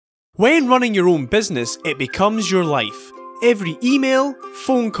When running your own business, it becomes your life. Every email,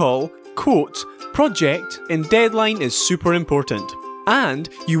 phone call, quote, project, and deadline is super important. And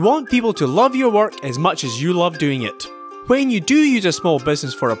you want people to love your work as much as you love doing it. When you do use a small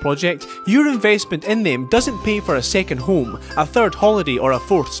business for a project, your investment in them doesn't pay for a second home, a third holiday, or a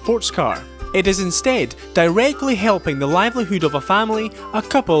fourth sports car. It is instead directly helping the livelihood of a family, a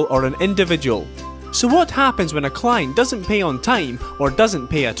couple, or an individual. So what happens when a client doesn't pay on time or doesn't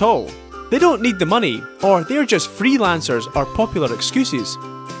pay at all? They don't need the money, or they're just freelancers or popular excuses.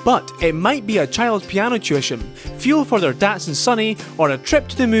 But it might be a child's piano tuition, fuel for their Datsun Sunny, or a trip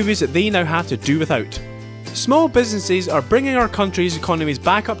to the movies that they now have to do without. Small businesses are bringing our country's economies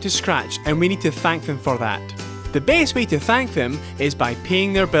back up to scratch, and we need to thank them for that. The best way to thank them is by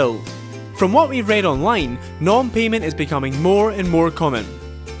paying their bill. From what we've read online, non-payment is becoming more and more common.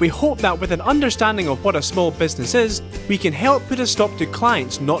 We hope that with an understanding of what a small business is, we can help put a stop to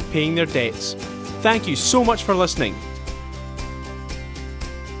clients not paying their debts. Thank you so much for listening.